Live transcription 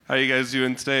How you guys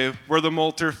doing today? We're the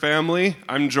Moulter family.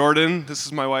 I'm Jordan. This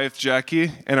is my wife,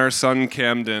 Jackie, and our son,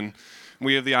 Camden.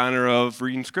 We have the honor of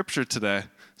reading scripture today.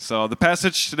 So the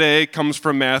passage today comes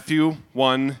from Matthew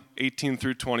 1:18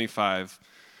 through 25.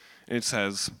 And it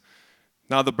says,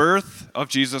 "Now the birth of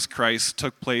Jesus Christ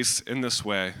took place in this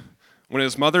way. When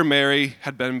his mother Mary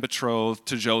had been betrothed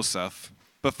to Joseph,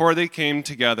 before they came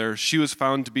together, she was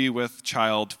found to be with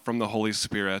child from the Holy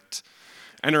Spirit.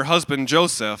 And her husband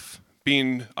Joseph,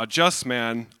 being a just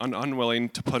man and unwilling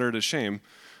to put her to shame,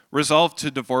 resolved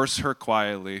to divorce her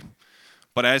quietly.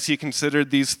 But as he considered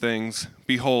these things,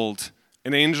 behold,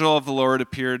 an angel of the Lord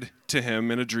appeared to him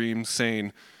in a dream,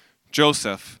 saying,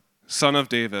 'Joseph, son of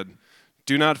David,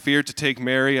 do not fear to take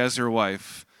Mary as your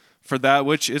wife, for that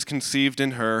which is conceived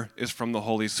in her is from the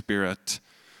Holy Spirit.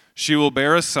 She will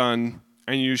bear a son,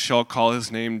 and you shall call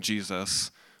his name Jesus,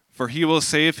 for he will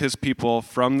save his people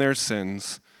from their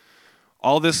sins.'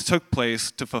 All this took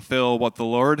place to fulfill what the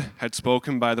Lord had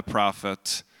spoken by the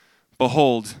prophet.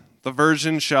 'Behold, the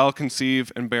virgin shall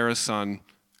conceive and bear a son,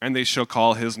 and they shall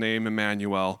call his name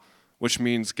Immanuel,' which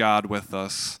means God with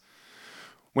us.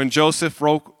 When Joseph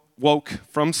woke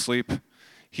from sleep,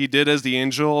 he did as the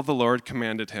angel of the Lord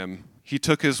commanded him. He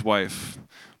took his wife,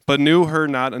 but knew her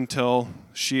not until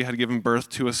she had given birth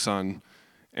to a son,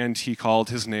 and he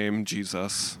called his name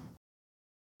Jesus."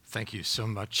 Thank you so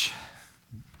much.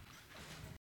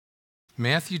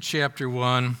 Matthew chapter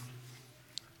 1,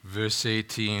 verse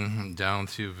 18 down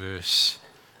through verse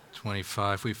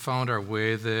 25. We found our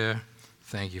way there.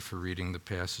 Thank you for reading the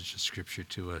passage of Scripture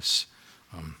to us.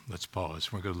 Let's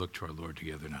pause. We're going to look to our Lord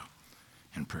together now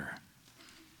in prayer.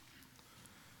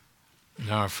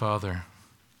 Now, our Father,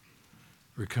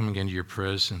 we're coming into your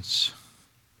presence.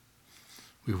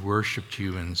 We've worshiped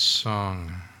you in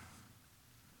song.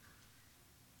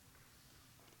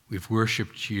 We've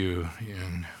worshiped you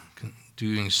in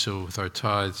doing so with our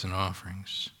tithes and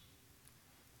offerings.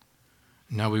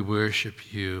 Now we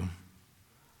worship you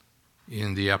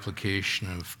in the application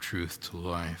of truth to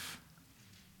life.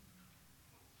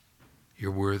 You're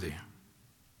worthy.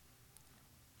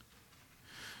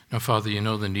 Now, Father, you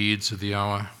know the needs of the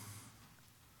hour.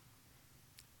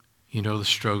 You know the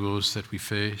struggles that we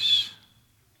face.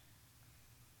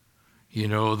 You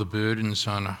know the burdens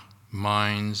on our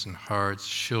minds and hearts,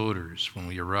 shoulders when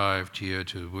we arrived here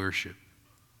to worship.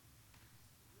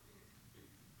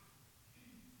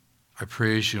 I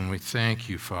praise you and we thank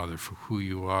you, Father, for who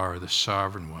you are, the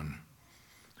sovereign one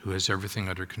who has everything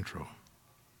under control.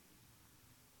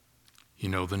 You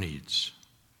know the needs.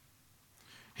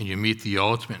 And you meet the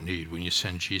ultimate need when you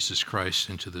send Jesus Christ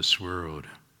into this world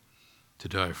to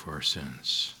die for our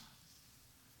sins.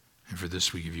 And for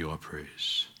this we give you all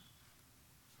praise.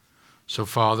 So,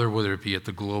 Father, whether it be at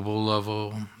the global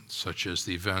level, such as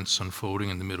the events unfolding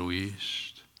in the Middle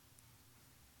East,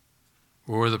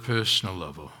 or the personal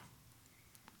level,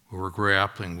 where we're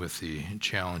grappling with the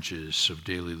challenges of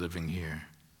daily living here,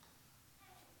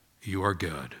 you are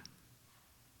God,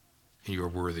 and you are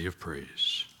worthy of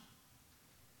praise.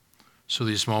 So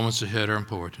these moments ahead are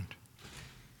important.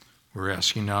 We're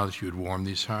asking now that you would warm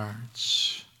these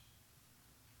hearts,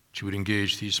 that you would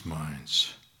engage these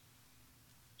minds,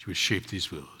 that you would shape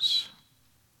these wills.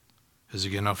 As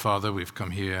again, now, Father, we've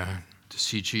come here to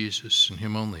see Jesus and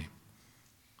him only.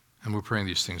 And we're praying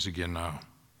these things again now.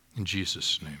 In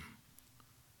Jesus' name,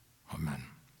 amen.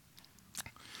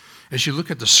 As you look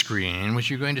at the screen, what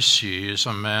you're going to see is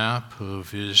a map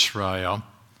of Israel.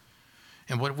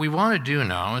 And what we want to do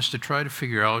now is to try to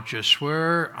figure out just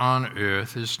where on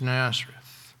earth is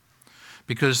Nazareth.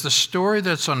 Because the story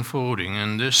that's unfolding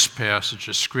in this passage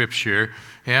of Scripture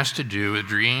has to do with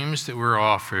dreams that were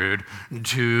offered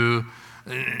to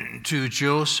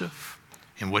Joseph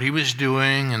and what he was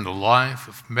doing in the life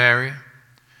of Mary.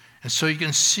 And so you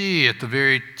can see at the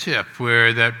very tip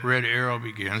where that red arrow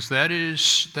begins, that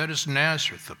is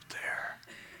Nazareth up there.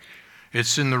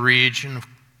 It's in the region of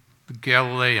the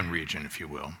Galilean region, if you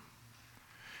will.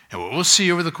 And what we'll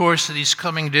see over the course of these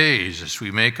coming days as we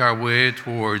make our way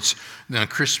towards the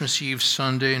Christmas Eve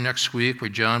Sunday next week, where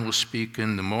John will speak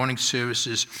in the morning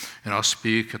services and I'll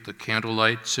speak at the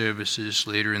candlelight services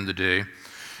later in the day,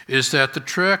 is that the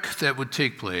trek that would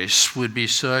take place would be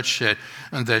such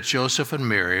that Joseph and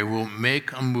Mary will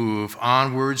make a move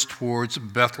onwards towards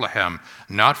Bethlehem,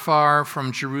 not far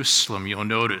from Jerusalem, you'll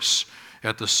notice,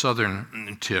 at the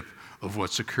southern tip of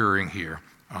what's occurring here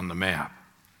on the map.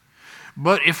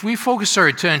 But if we focus our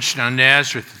attention on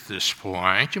Nazareth at this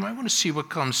point, you might want to see what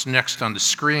comes next on the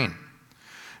screen.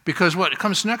 Because what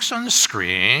comes next on the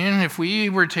screen, if we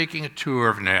were taking a tour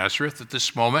of Nazareth at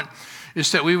this moment,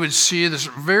 is that we would see this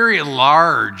very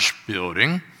large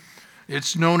building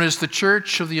It's known as the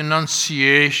Church of the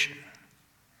Annunciation.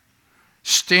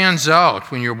 Stands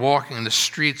out when you're walking in the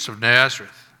streets of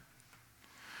Nazareth.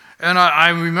 And I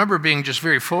remember being just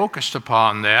very focused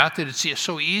upon that it's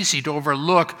so easy to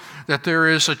overlook that there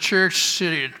is a church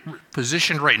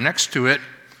positioned right next to it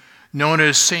known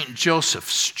as St.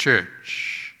 Joseph's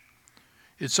Church.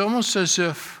 It's almost as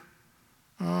if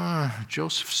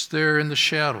Joseph's there in the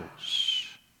shadows,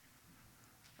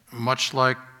 much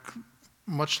like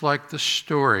the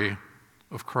story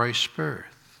of Christ's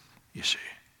birth, you see.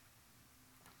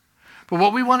 But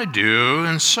what we want to do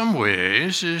in some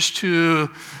ways is to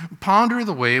ponder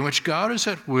the way in which God is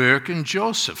at work in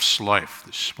Joseph's life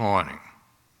this morning,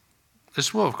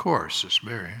 as well, of course, as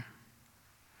Mary,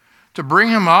 to bring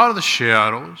him out of the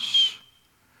shadows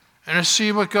and to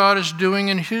see what God is doing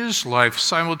in his life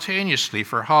simultaneously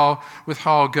with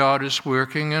how God is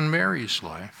working in Mary's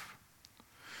life.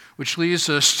 Which leads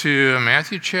us to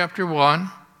Matthew chapter 1,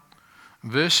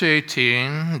 verse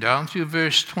 18, down through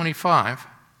verse 25.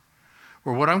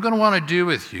 Where what I'm going to want to do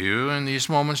with you in these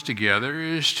moments together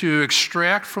is to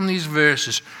extract from these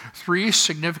verses 3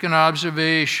 significant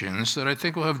observations that I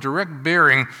think will have direct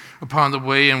bearing upon the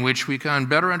way in which we can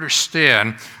better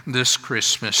understand this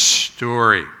Christmas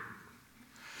story.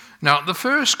 Now, the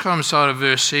first comes out of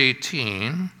verse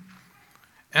 18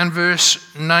 and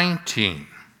verse 19.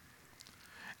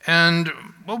 And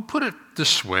we'll put it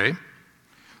this way,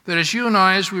 that as you and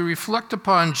I, as we reflect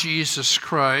upon Jesus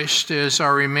Christ as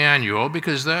our Immanuel,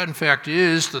 because that, in fact,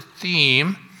 is the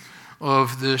theme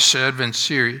of this Advent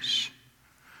series,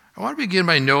 I want to begin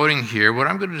by noting here what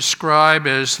I'm going to describe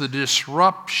as the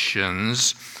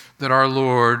disruptions that our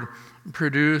Lord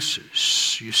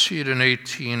produces. You see it in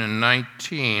 18 and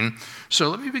 19. So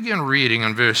let me begin reading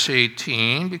in verse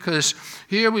 18, because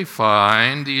here we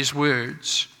find these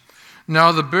words.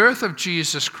 Now, the birth of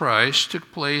Jesus Christ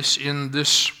took place in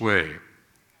this way.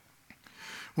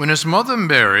 When his mother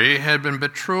Mary had been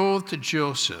betrothed to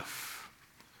Joseph,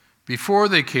 before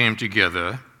they came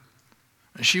together,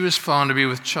 she was found to be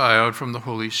with child from the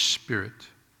Holy Spirit.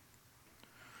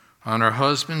 On her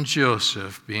husband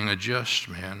Joseph, being a just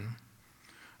man,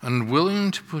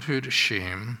 unwilling to put her to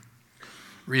shame,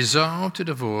 resolved to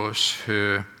divorce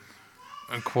her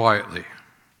quietly.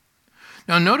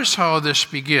 Now notice how this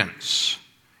begins.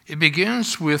 It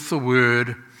begins with the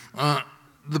word,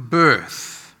 the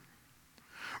birth.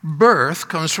 Birth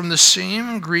comes from the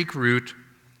same Greek root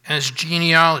as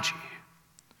genealogy,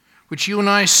 which you and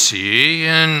I see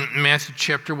in Matthew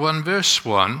chapter 1, verse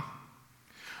 1,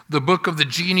 the book of the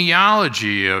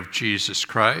genealogy of Jesus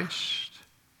Christ,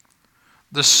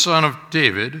 the son of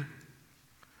David,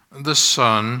 the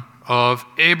son of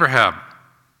Abraham.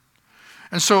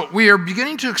 And so we are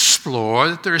beginning to explore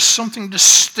that there is something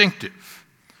distinctive.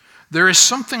 There is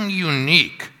something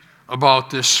unique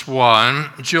about this one,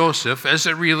 Joseph, as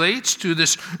it relates to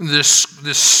this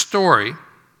story.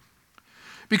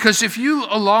 Because if you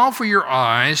allow for your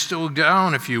eyes to go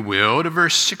down, if you will, to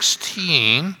verse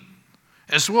 16,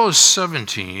 as well as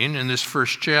 17 in this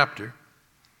first chapter,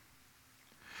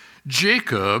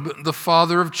 Jacob, the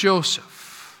father of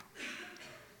Joseph.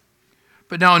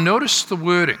 But now notice the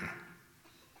wording.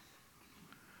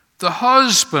 The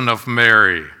husband of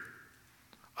Mary,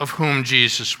 of whom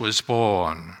Jesus was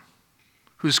born,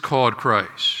 who's called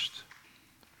Christ.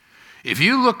 If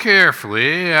you look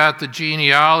carefully at the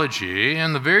genealogy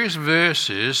and the various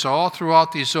verses all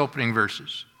throughout these opening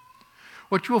verses,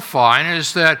 what you will find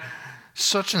is that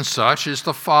such and such is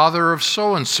the father of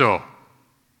so-and-so.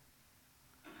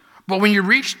 But when you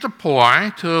reach the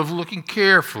point of looking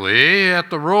carefully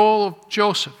at the role of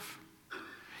Joseph,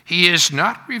 he is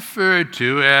not referred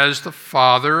to as the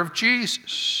father of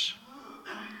Jesus.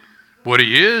 What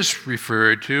he is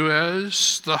referred to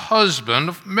as the husband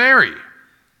of Mary,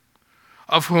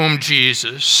 of whom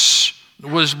Jesus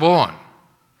was born.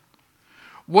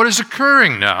 What is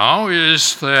occurring now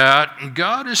is that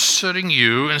God is setting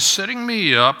you and setting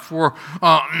me up for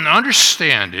an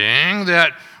understanding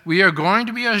that we are going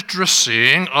to be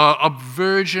addressing a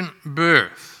virgin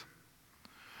birth.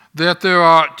 That there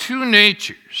are 2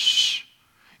 natures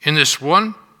in this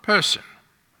one person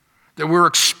that we're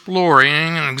exploring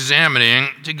and examining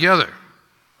together.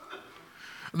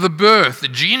 The birth, the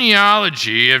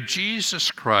genealogy of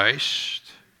Jesus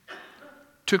Christ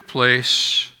took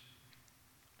place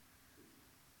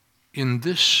in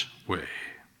this way.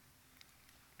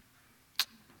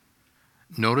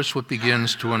 Notice what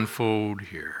begins to unfold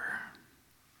here.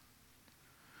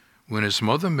 When his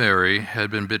mother Mary had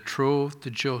been betrothed to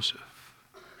Joseph,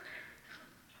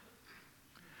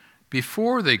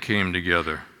 before they came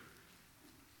together,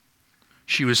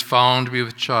 she was found to be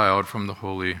with child from the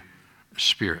Holy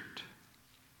Spirit.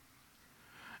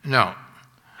 Now,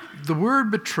 the word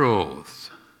betrothed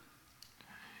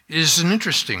is an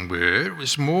interesting word. It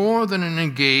was more than an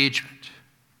engagement.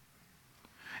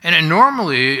 And it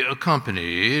normally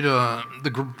accompanied the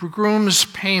groom's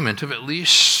payment of at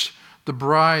least the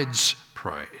bride's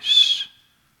price.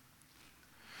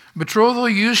 Betrothal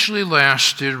usually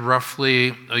lasted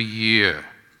roughly a year.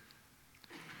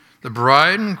 The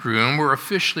bride and groom were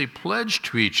officially pledged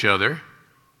to each other,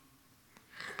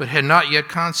 but had not yet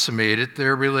consummated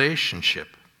their relationship.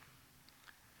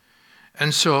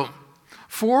 And so,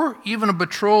 for even a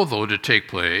betrothal to take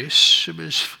place, it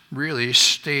was really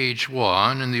stage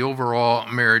one in the overall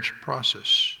marriage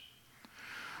process.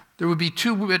 There would be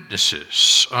two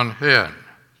witnesses on hand,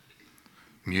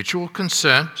 mutual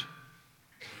consent,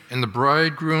 and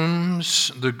the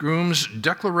groom's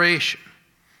declaration.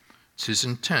 It's his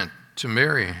intent to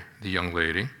marry the young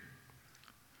lady.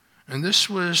 And this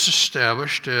was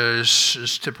established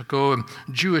as typical of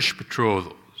Jewish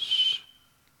betrothals.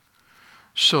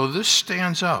 So this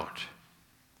stands out.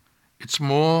 It's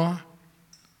more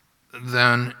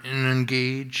than an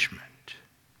engagement.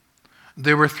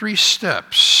 There were 3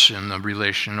 steps in the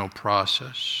relational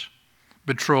process.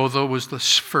 Betrothal was the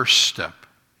first step.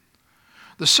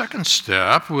 The second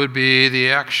step would be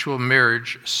the actual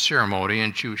marriage ceremony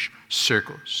in Jewish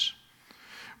circles,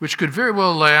 which could very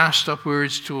well last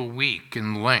upwards to a week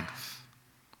in length.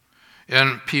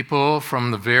 And people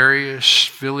from the various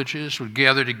villages would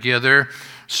gather together,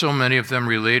 so many of them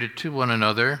related to one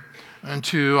another, and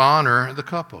to honor the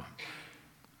couple.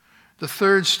 The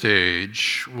third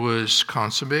stage was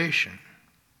consummation.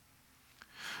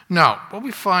 Now, what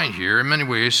we find here in many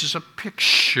ways is a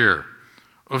picture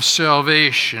of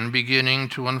salvation beginning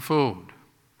to unfold.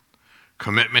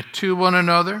 Commitment to one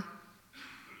another.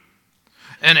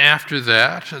 And after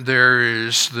that, there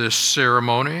is this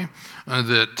ceremony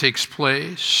that takes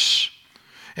place,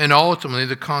 and ultimately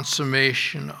the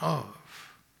consummation of.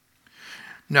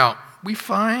 Now, we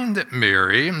find that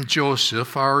Mary and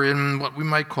Joseph are in what we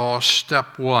might call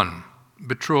step 1,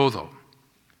 betrothal.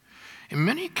 In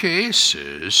many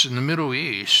cases in the Middle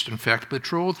East, in fact,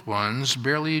 betrothed ones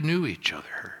barely knew each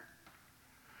other.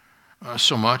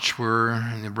 So much were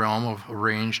in the realm of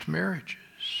arranged marriages.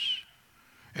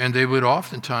 And they would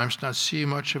oftentimes not see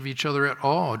much of each other at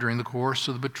all during the course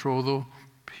of the betrothal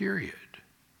period.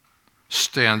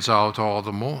 Stands out all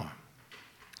the more.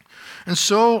 And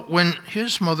so when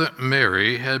his mother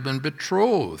Mary had been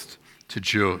betrothed to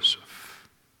Joseph,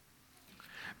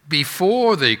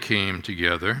 before they came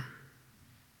together,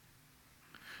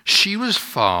 she was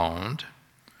found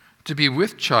to be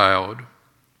with child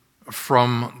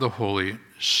from the Holy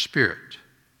Spirit.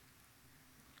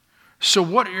 So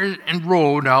what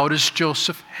role now does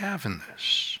Joseph have in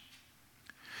this?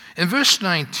 In verse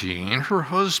 19, her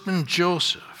husband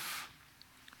Joseph,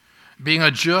 being a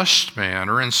just man,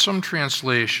 or in some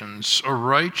translations, a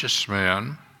righteous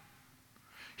man,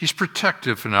 he's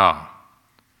protective now.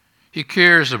 He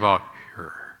cares about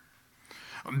her.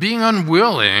 Being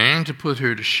unwilling to put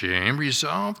her to shame,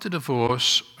 resolved to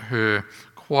divorce her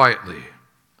quietly.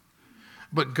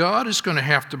 But God is going to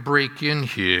have to break in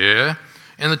here,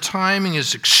 and the timing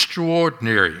is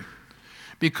extraordinary.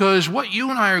 Because what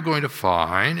you and I are going to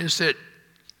find is that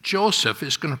Joseph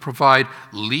is going to provide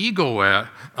legal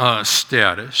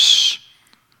status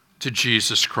to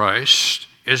Jesus Christ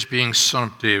as being son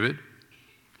of David,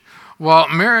 while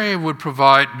Mary would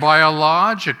provide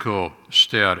biological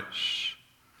status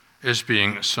as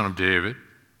being son of David.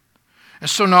 And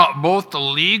so now both the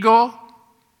legal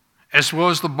as well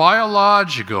as the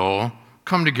biological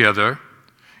come together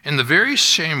in the very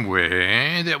same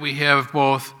way that we have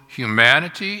both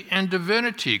humanity and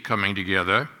divinity coming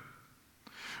together,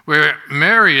 where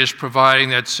Mary is providing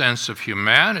that sense of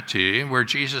humanity, where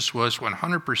Jesus was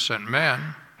 100%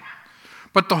 man,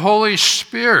 but the Holy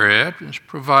Spirit is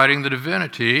providing the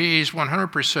divinity. He's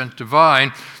 100%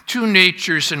 divine, 2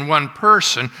 natures in one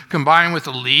person, combined with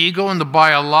the legal and the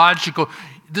biological.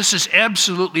 This is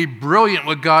absolutely brilliant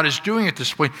what God is doing at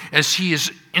this point, as he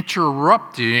is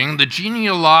interrupting the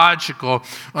genealogical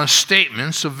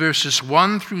statements of verses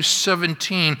 1 through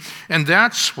 17. And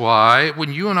that's why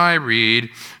when you and I read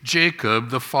Jacob,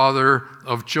 the father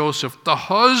of Joseph, the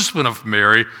husband of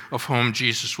Mary, of whom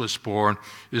Jesus was born,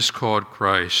 is called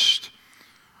Christ.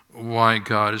 Why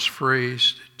God has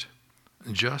phrased it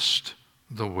just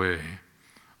the way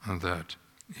that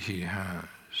he has.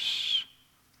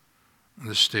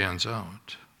 This stands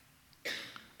out.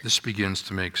 This begins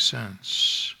to make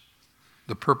sense.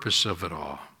 The purpose of it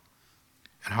all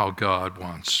and how God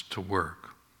wants to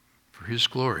work for his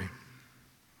glory,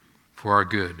 for our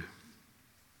good.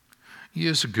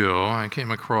 Years ago, I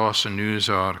came across a news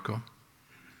article,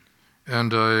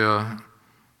 and I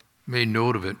made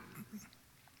note of it,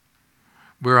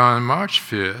 where on March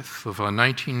 5th of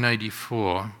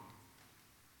 1994,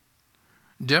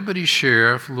 Deputy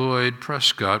Sheriff Lloyd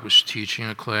Prescott was teaching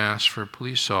a class for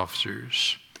police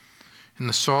officers in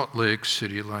the Salt Lake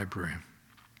City Library.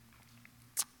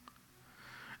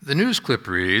 The news clip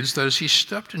reads that as he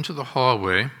stepped into the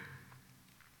hallway,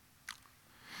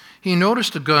 he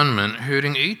noticed a gunman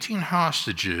herding 18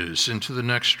 hostages into the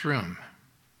next room.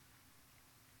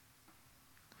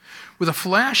 With a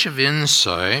flash of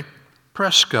insight,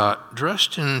 Prescott,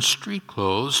 dressed in street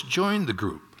clothes, joined the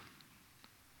group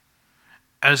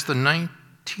as the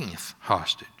 19th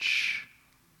hostage.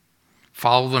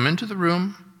 Followed them into the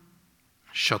room,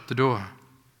 shut the door.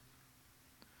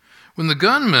 When the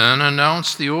gunman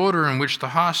announced the order in which the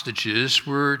hostages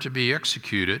were to be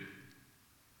executed,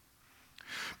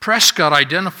 Prescott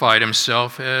identified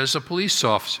himself as a police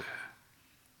officer.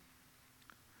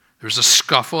 There was a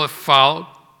scuffle that followed.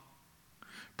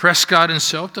 Prescott, in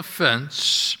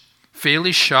self-defense,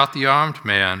 fatally shot the armed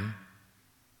man,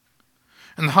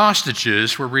 and the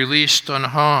hostages were released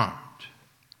unharmed.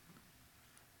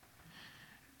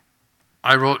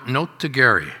 I wrote, note to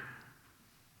Gary.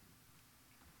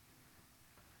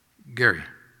 Gary.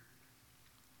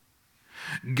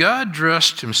 God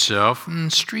dressed himself in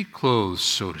street clothes,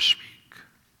 so to speak,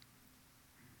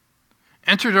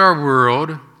 entered our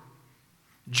world,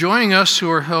 joining us who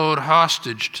are held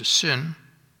hostage to sin.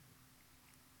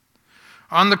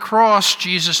 On the cross,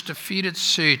 Jesus defeated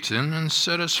Satan and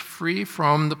set us free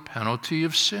from the penalty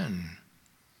of sin.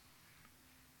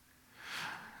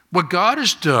 What God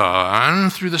has done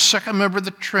through the second member of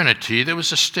the Trinity that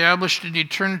was established in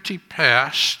eternity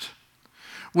past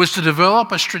was to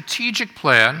develop a strategic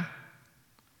plan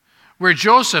where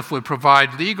Joseph would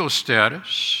provide legal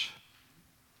status,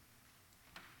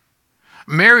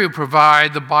 Mary would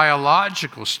provide the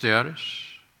biological status,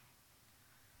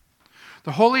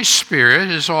 the Holy Spirit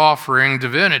is offering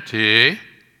divinity,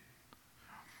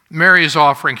 Mary is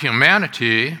offering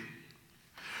humanity.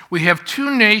 We have two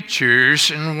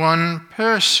natures in one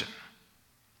person.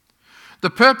 The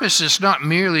purpose is not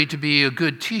merely to be a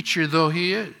good teacher, though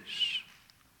he is.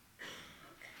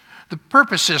 The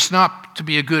purpose is not to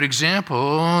be a good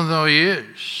example, though he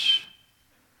is.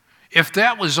 If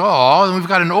that was all, then we've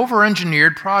got an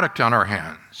over-engineered product on our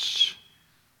hands.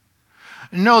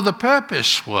 No, the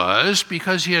purpose was,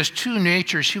 because he has two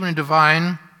natures, human and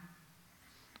divine,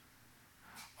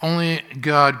 only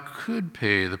God could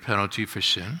pay the penalty for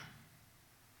sin.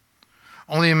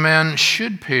 Only a man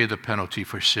should pay the penalty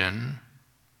for sin.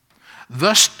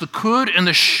 Thus, the could and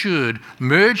the should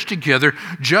merge together,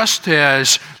 just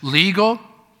as legal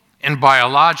and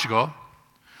biological,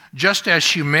 just as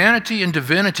humanity and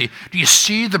divinity. Do you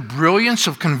see the brilliance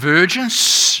of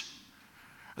convergence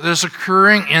that is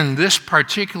occurring in this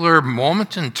particular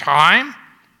moment in time?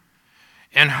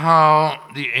 And how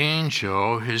the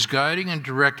angel is guiding and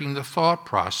directing the thought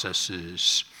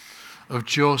processes of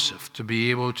Joseph to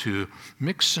be able to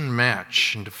mix and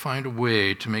match and to find a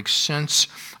way to make sense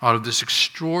out of this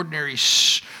extraordinary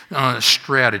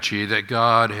strategy that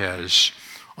God has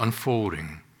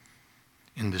unfolding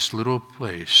in this little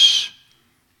place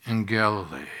in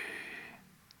Galilee.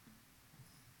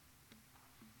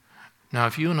 Now,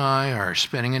 if you and I are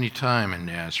spending any time in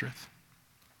Nazareth,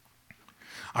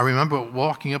 I remember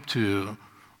walking up to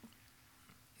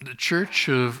the Church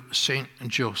of St.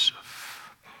 Joseph.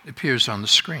 It appears on the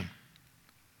screen.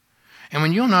 And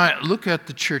when you and I look at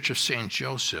the Church of St.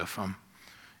 Joseph,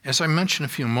 as I mentioned a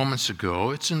few moments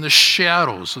ago, it's in the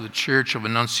shadows of the Church of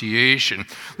Annunciation.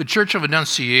 The Church of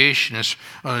Annunciation is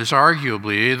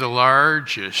arguably the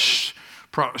largest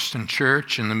Protestant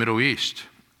church in the Middle East.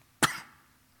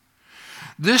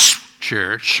 This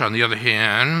church, on the other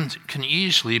hand, can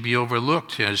easily be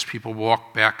overlooked as people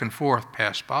walk back and forth,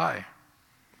 pass by.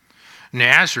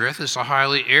 Nazareth is a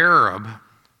highly Arab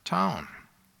town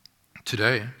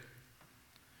today.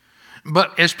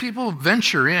 But as people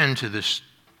venture into this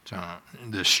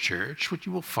church, what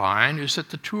you will find is that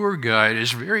the tour guide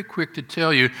is very quick to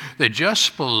tell you that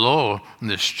just below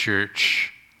this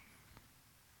church,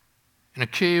 in a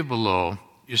cave below,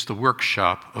 is the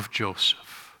workshop of Joseph.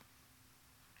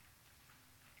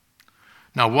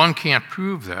 Now, one can't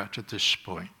prove that at this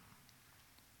point.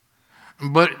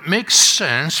 But it makes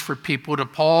sense for people to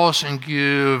pause and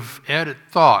give added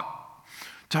thought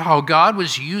to how God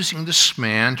was using this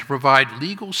man to provide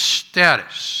legal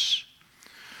status,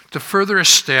 to further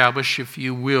establish, if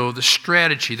you will, the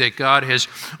strategy that God has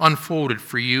unfolded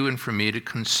for you and for me to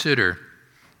consider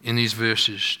in these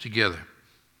verses together.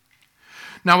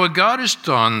 Now, what God has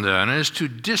done then is to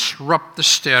disrupt the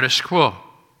status quo.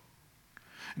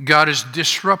 God has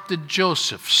disrupted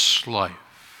Joseph's life.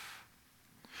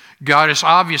 God has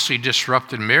obviously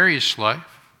disrupted Mary's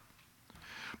life.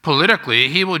 Politically,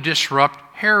 he will disrupt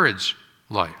Herod's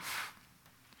life.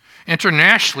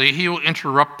 Internationally, he will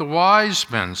interrupt the wise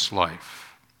men's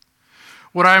life.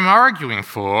 What I'm arguing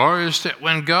for is that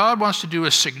when God wants to do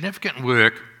a significant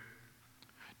work,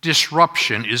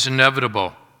 disruption is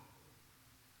inevitable.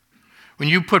 When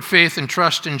you put faith and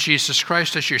trust in Jesus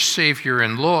Christ as your Savior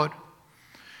and Lord,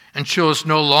 and chose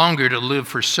no longer to live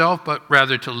for self, but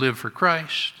rather to live for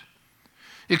Christ,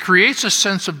 it creates a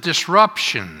sense of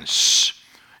disruptions,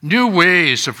 new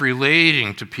ways of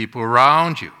relating to people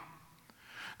around you.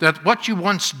 That what you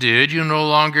once did, you no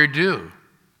longer do.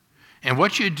 And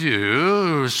what you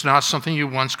do is not something you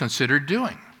once considered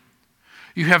doing.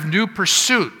 You have new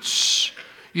pursuits.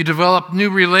 You develop new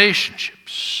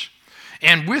relationships.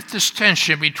 And with this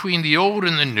tension between the old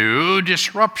and the new,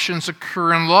 disruptions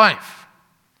occur in life.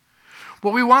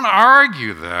 What we want to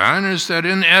argue then is that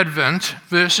in Advent,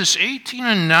 verses 18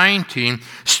 and 19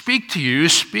 speak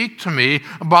to me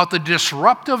about the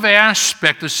disruptive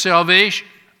aspect of salvation.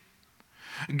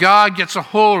 God gets a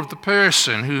hold of the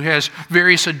person who has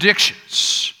various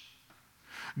addictions.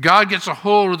 God gets a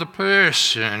hold of the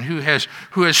person who has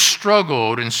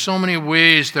struggled in so many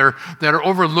ways that are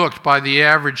overlooked by the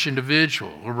average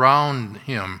individual around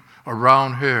him,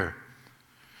 around her.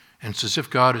 And it's as if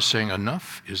God is saying,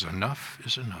 enough is enough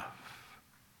is enough.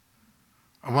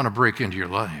 I want to break into your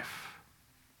life.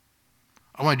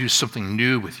 I want to do something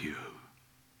new with you.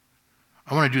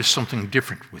 I want to do something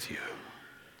different with you.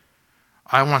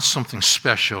 I want something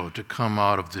special to come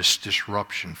out of this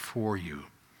disruption for you,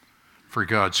 for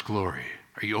God's glory.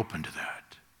 Are you open to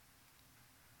that?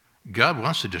 God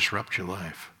wants to disrupt your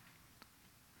life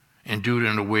and do it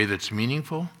in a way that's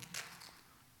meaningful,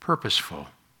 purposeful,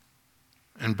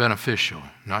 and beneficial,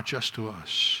 not just to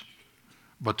us,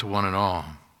 but to one and all.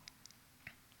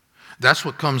 That's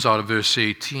what comes out of verse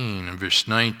 18 and verse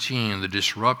 19, the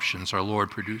disruptions our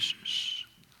Lord produces.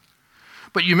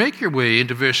 But you make your way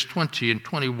into verse 20 and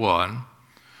 21,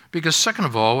 because second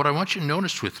of all, what I want you to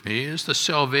notice with me is the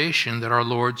salvation that our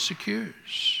Lord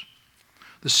secures.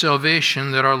 The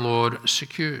salvation that our Lord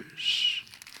secures.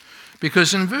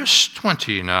 Because in verse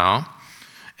 20 now,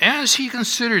 as he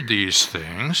considered these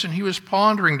things, and he was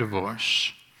pondering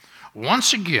divorce,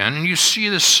 once again, and you see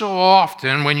this so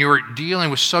often when you're dealing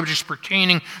with subjects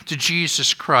pertaining to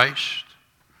Jesus Christ,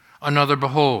 another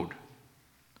behold.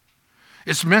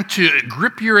 It's meant to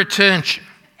grip your attention.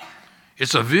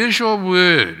 It's a visual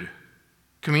word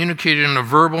communicated in a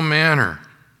verbal manner.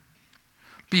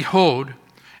 Behold,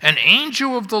 an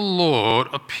angel of the Lord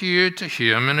appeared to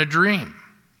him in a dream.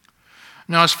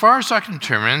 Now, as far as I can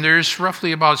determine, there's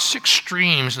roughly about 6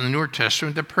 streams in the New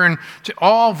Testament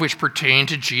all of which pertain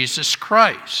to Jesus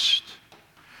Christ.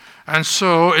 And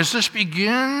so, as this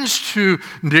begins to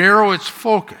narrow its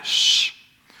focus,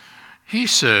 he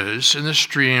says in this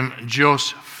dream,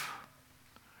 Joseph,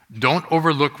 don't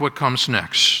overlook what comes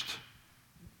next.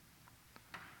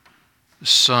 The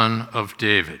son of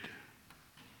David.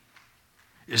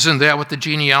 Isn't that what the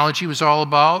genealogy was all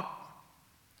about?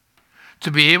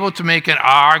 To be able to make an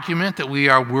argument that we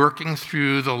are working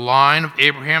through the line of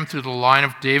Abraham, through the line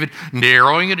of David,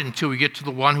 narrowing it until we get to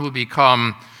the one who will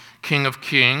become King of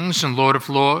Kings and Lord of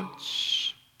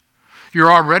Lords.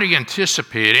 You're already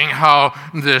anticipating how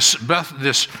this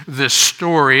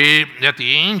story that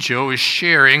the angel is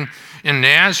sharing in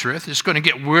Nazareth is going to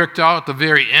get worked out at the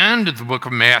very end of the book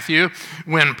of Matthew,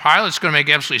 when Pilate's going to make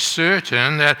absolutely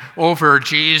certain that over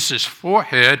Jesus'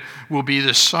 forehead will be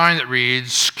the sign that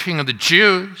reads, King of the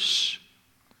Jews.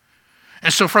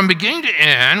 And so from beginning to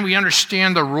end, we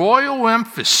understand the royal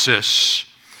emphasis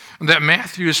that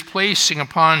Matthew is placing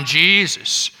upon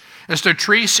Jesus as they're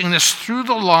tracing this through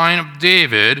the line of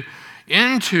David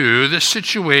into the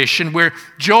situation where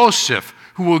Joseph,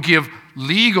 who will give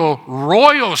legal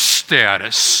royal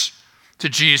status to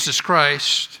Jesus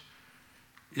Christ,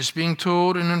 is being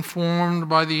told and informed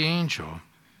by the angel,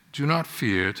 do not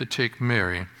fear to take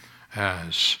Mary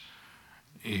as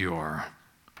your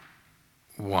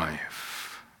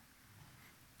wife.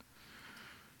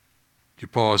 You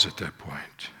pause at that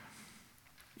point.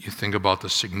 You think about the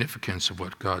significance of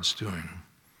what God's doing,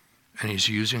 and he's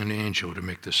using an angel to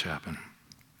make this happen.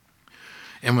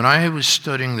 And when I was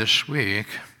studying this week,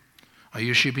 I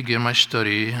usually begin my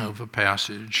study of a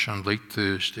passage on late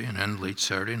Thursday and end late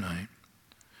Saturday night.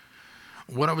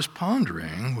 What I was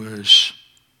pondering was,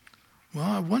 well,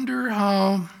 I wonder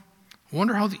how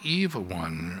the evil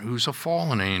one, who's a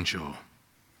fallen angel,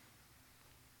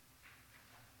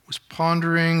 was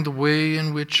pondering the way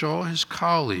in which all his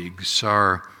colleagues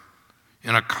are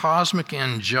in a cosmic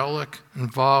angelic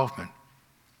involvement,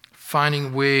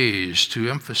 finding ways to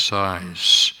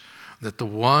emphasize that the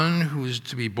one who is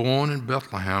to be born in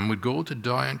Bethlehem would go to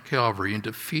die on Calvary and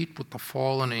defeat what the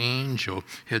fallen angel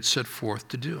had set forth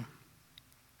to do.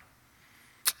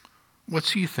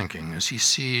 What's he thinking as he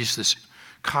sees this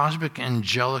cosmic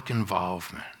angelic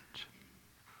involvement,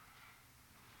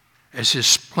 as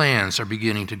his plans are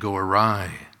beginning to go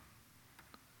awry,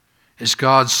 as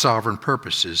God's sovereign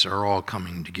purposes are all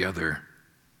coming together?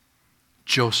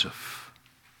 Joseph,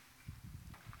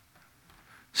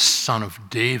 son of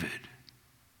David,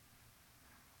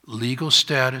 legal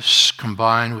status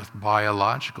combined with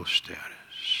biological status,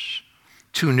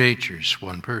 two natures,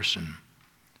 one person.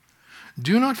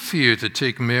 Do not fear to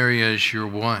take Mary as your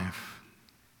wife.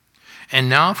 And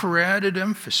now for added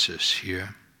emphasis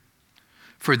here,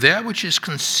 for that which is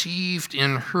conceived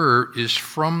in her is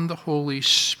from the Holy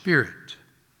Spirit.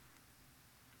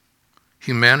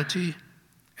 Humanity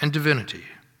and divinity.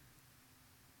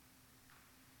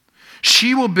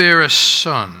 She will bear a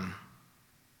son.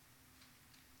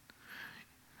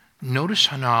 Notice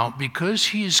how now, because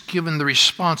he is given the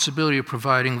responsibility of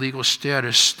providing legal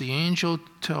status, the angel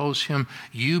tells him,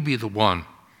 you be the one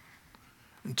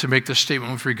to make the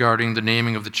statement regarding the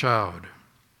naming of the child.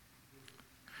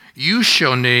 You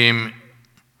shall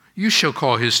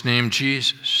call his name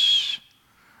Jesus.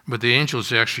 But the angel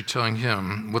is actually telling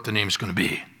him what the name is going to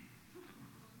be.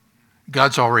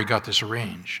 God's already got this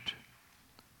arranged.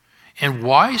 And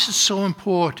why is it so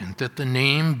important that the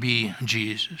name be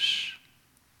Jesus?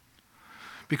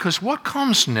 Because what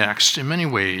comes next, in many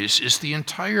ways, is the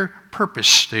entire purpose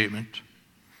statement,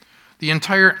 the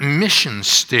entire mission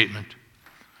statement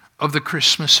of the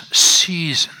Christmas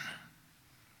season.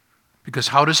 Because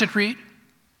how does it read?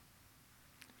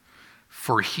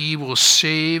 For he will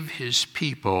save his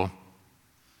people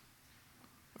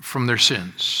from their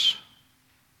sins.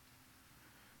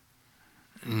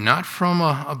 Not from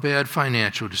a bad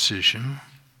financial decision,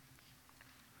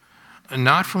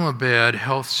 not from a bad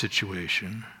health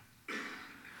situation,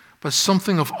 but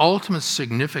something of ultimate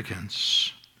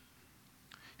significance.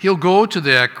 He'll go to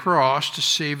that cross to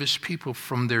save his people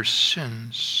from their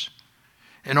sins.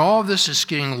 And all of this is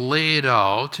getting laid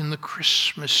out in the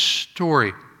Christmas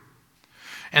story.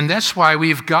 And that's why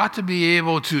we've got to be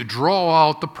able to draw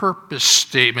out the purpose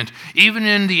statement, even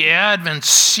in the Advent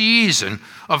season,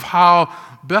 of how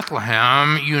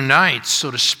Bethlehem unites, so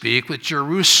to speak, with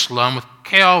Jerusalem, with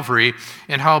Calvary,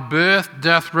 and how birth,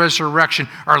 death, resurrection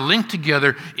are linked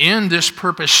together in this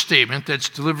purpose statement that's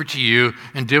delivered to you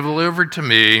and delivered to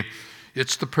me.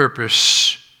 It's the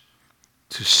purpose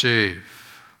to save.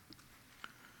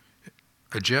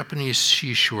 A Japanese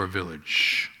seashore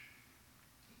village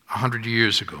 100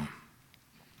 years ago.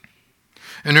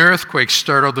 An earthquake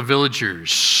startled the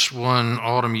villagers one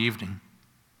autumn evening.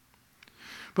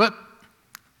 But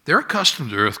they're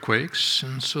accustomed to earthquakes,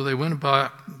 and so they went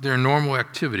about their normal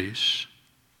activities.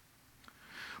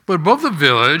 But above the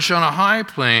village, on a high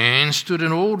plain, stood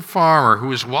an old farmer who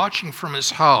was watching from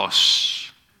his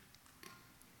house.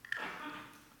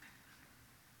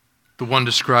 The one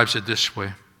describes it this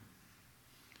way.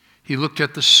 He looked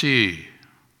at the sea.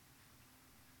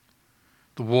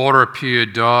 The water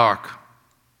appeared dark,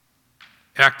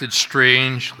 acted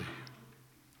strangely,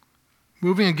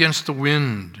 moving against the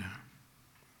wind,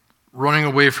 running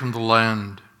away from the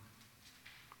land.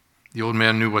 The old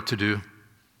man knew what to do.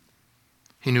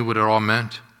 He knew what it all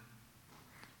meant.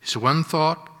 His one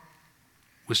thought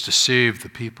was to save the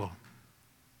people.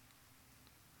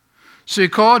 So he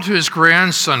called to his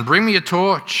grandson, "Bring me a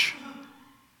torch.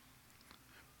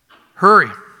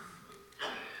 Hurry."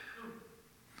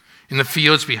 In the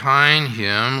fields behind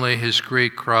him lay his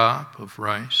great crop of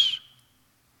rice,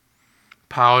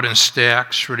 piled in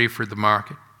stacks ready for the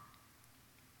market,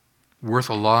 worth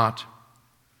a lot.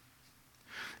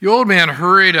 The old man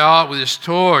hurried out with his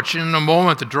torch, and in a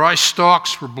moment the dry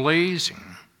stalks were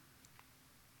blazing.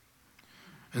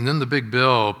 And then the big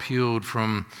bell pealed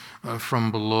from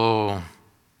below.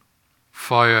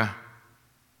 Fire.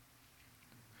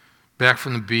 Back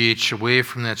from the beach, away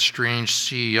from that strange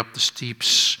sea, up the steep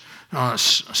side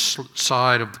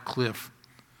of the cliff,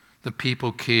 the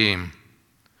people came.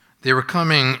 They were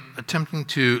coming, attempting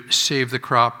to save the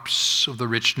crops of the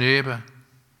rich neighbor.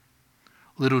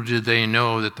 Little did they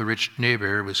know that the rich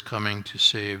neighbor was coming to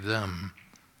save them.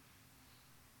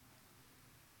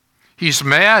 "He's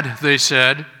mad," they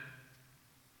said.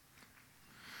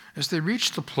 As they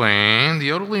reached the plain,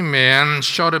 the elderly man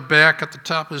shouted back at the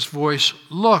top of his voice,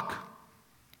 "Look!"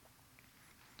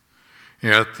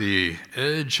 At the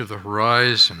edge of the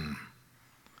horizon,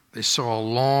 they saw a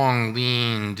long,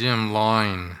 lean, dim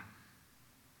line.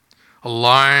 A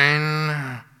line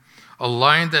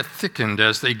that thickened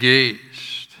as they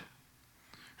gazed.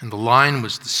 And the line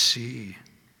was the sea.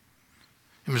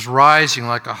 It was rising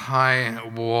like a high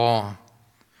wall.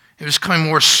 It was coming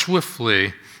more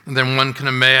swiftly than one can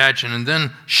imagine. And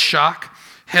then shock,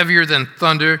 heavier than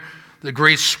thunder, the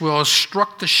great swell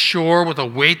struck the shore with a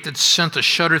weight that sent a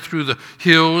shudder through the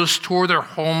hills, tore their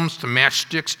homes to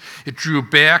matchsticks. It drew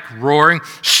back, roaring,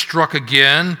 struck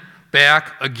again,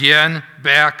 back again,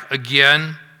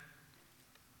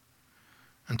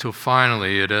 until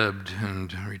finally it ebbed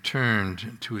and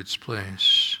returned to its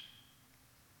place.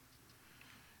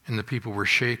 And the people were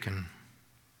shaken.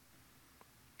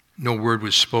 No word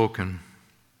was spoken.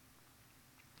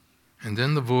 And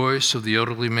then the voice of the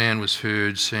elderly man was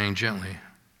heard saying gently,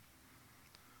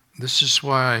 "This is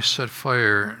why I set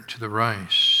fire to the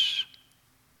rice."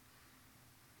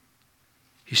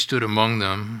 He stood among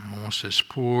them, almost as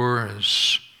poor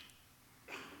as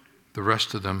the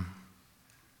rest of them.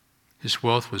 His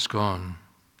wealth was gone,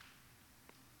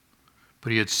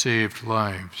 but he had saved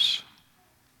lives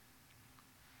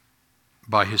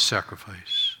by his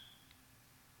sacrifice.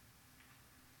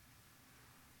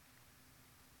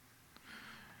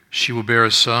 She will bear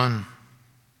a son.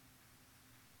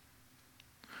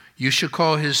 You shall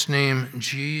call his name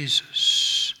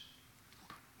Jesus,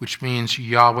 which means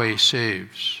Yahweh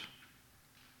saves.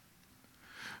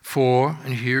 For,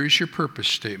 and here is your purpose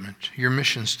statement, your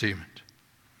mission statement,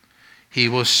 he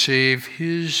will save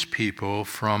his people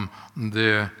from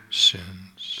their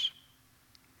sins.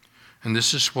 And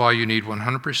this is why you need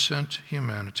 100%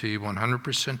 humanity,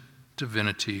 100%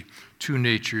 divinity, two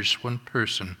natures, one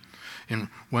person, in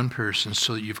one person,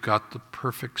 so that you've got the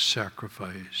perfect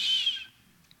sacrifice.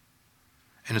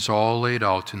 And it's all laid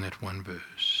out in that one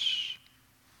verse.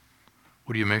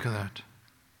 What do you make of that?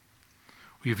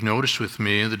 You've noticed with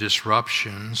me the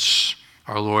disruptions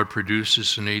our Lord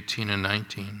produces in 18 and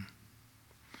 19.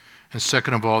 And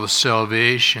second of all, the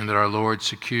salvation that our Lord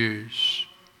secures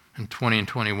in 20 and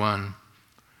 21.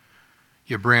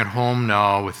 You bring it home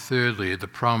now with thirdly, the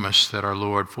promise that our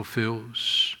Lord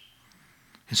fulfills.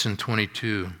 It's in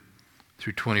 22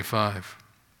 through 25.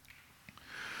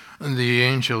 And the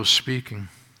angel speaking.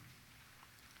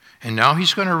 And now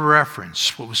he's going to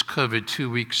reference what was covered 2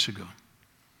 weeks ago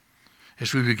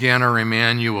as we began our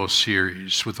Immanuel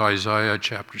series with Isaiah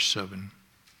chapter 7.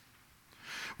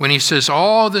 When he says,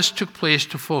 all this took place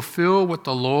to fulfill what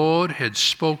the Lord had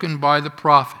spoken by the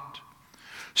prophet.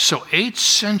 So 8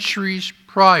 centuries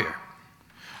prior,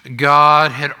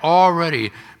 God had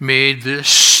already made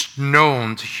this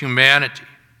known to humanity.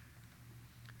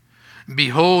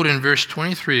 Behold, in verse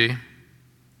 23,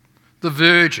 the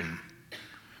virgin,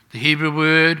 the Hebrew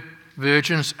word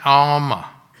virgin's Alma.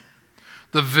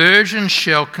 The virgin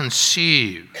shall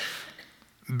conceive,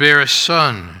 bear a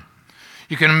son.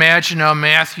 You can imagine how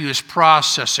Matthew is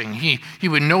processing. He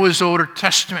would know his Old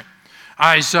Testament.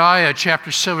 Isaiah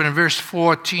chapter 7 and verse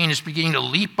 14 is beginning to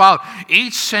leap out.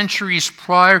 8 centuries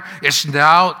prior, it's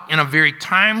now in a very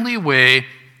timely way,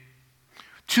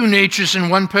 2 natures in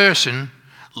one person,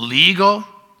 legal,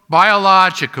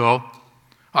 biological,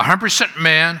 100%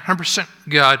 man, 100%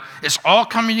 God. It's all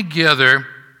coming together.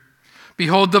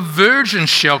 Behold, the virgin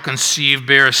shall conceive,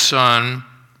 bear a son.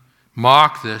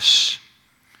 Mark this.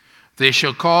 They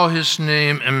shall call his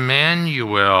name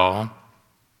Immanuel,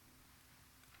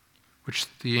 which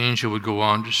the angel would go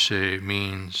on to say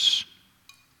means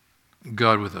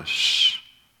God with us.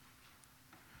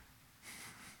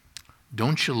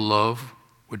 Don't you love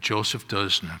what Joseph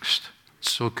does next?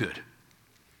 It's so good.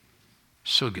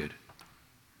 So good.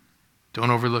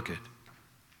 Don't overlook it.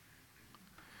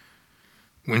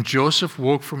 When Joseph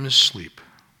woke from his sleep,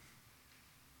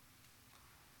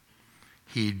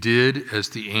 he did as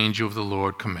the angel of the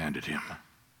Lord commanded him.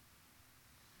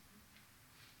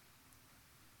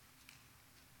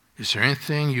 Is there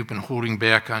anything you've been holding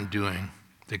back on doing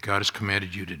that God has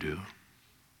commanded you to do?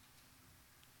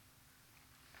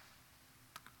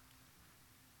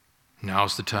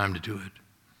 Now's the time to do it.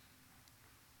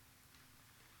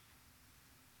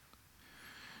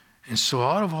 And so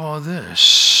out of all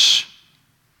this,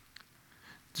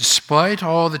 despite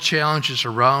all the challenges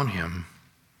around him,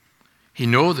 he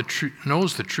knows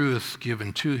the truth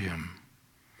given to him.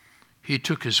 He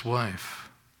took his wife,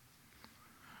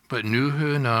 but knew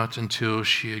her not until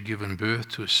she had given birth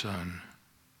to a son.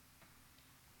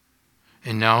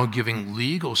 And now giving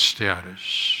legal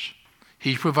status.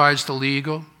 He provides the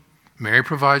legal, Mary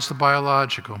provides the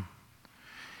biological.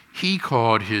 He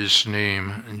called his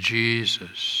name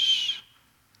Jesus,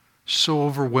 so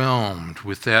overwhelmed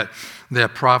with that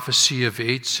prophecy of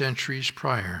 8 centuries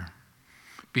prior.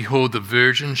 Behold, the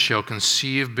virgin shall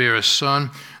conceive, bear a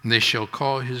son, and they shall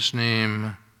call his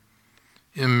name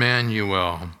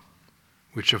Immanuel,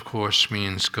 which of course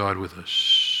means God with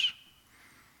us.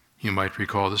 You might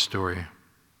recall the story.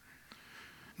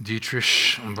 Dietrich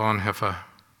Bonhoeffer,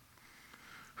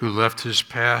 who left his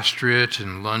pastorate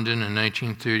in London in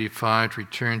 1935 to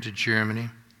return to Germany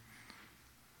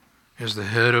as the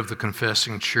head of the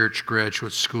Confessing Church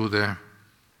graduate school there.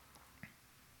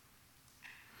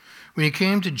 When he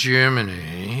came to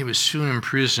Germany, he was soon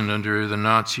imprisoned under the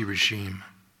Nazi regime.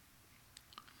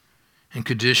 And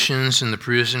conditions in the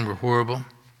prison were horrible.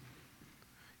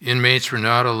 Inmates were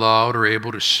not allowed or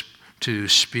able to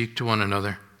speak to one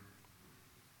another.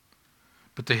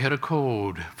 But they had a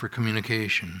code for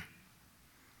communication.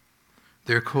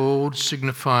 Their code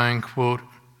signifying, quote,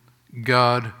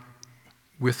 God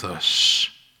with us,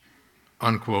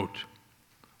 unquote,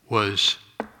 was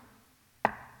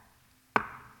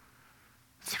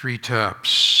 3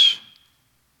 taps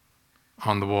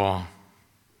on the wall.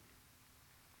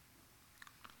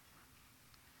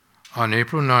 On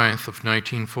April 9th of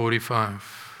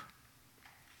 1945,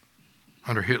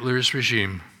 under Hitler's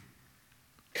regime,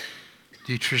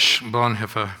 Dietrich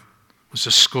Bonhoeffer was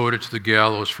escorted to the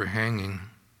gallows for hanging.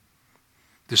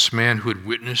 This man who had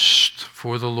witnessed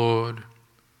for the Lord,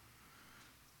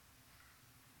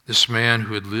 this man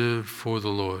who had lived for the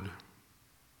Lord,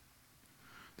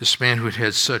 this man who had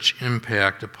had such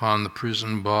impact upon the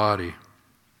prison body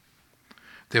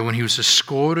that when he was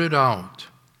escorted out,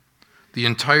 the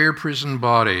entire prison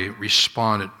body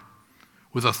responded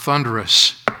with a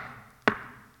thunderous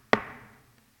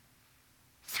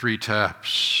 3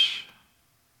 taps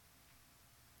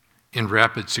in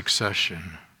rapid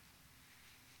succession,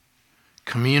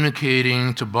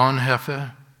 communicating to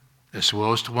Bonhoeffer as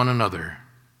well as to one another,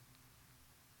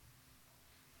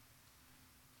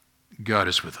 God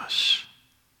is with us.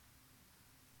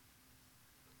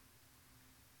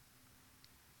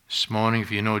 This morning,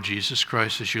 if you know Jesus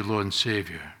Christ as your Lord and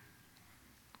Savior,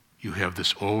 you have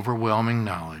this overwhelming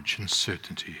knowledge and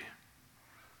certainty.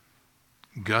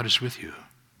 God is with you.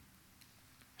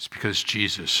 It's because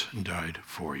Jesus died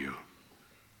for you.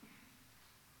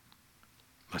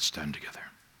 Let's stand together.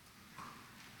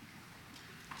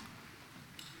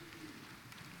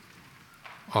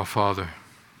 Our Father,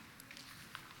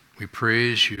 we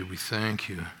praise you, we thank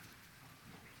you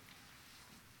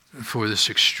for this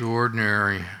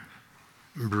extraordinary,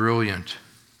 brilliant,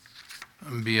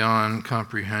 beyond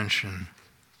comprehension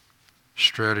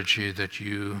strategy that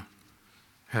you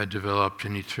had developed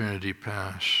in eternity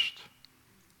past.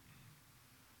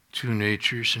 2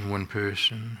 natures in one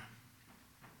person,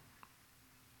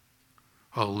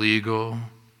 a legal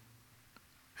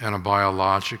and a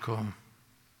biological,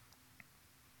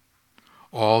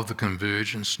 all the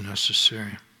convergence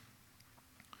necessary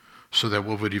so that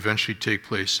what would eventually take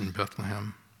place in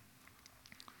Bethlehem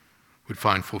would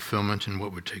find fulfillment in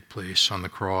what would take place on the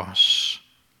cross,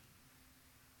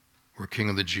 where King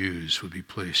of the Jews would be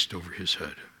placed over his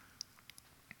head.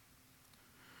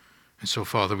 And so,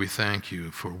 Father, we thank you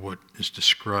for what is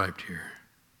described here.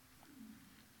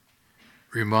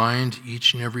 Remind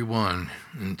each and every one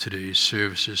in today's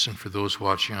services and for those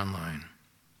watching online,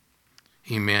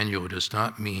 Immanuel does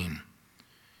not mean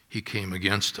he came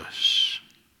against us.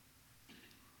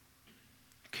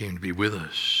 He came to be with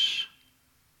us.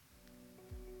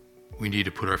 We need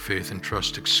to put our faith and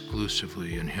trust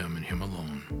exclusively in him and him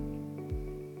alone.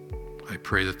 I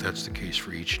pray that that's the case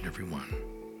for each and every one.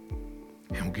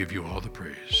 And we'll give you all the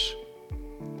praise.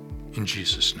 In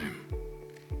Jesus' name,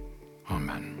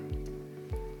 amen.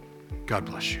 God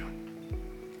bless you.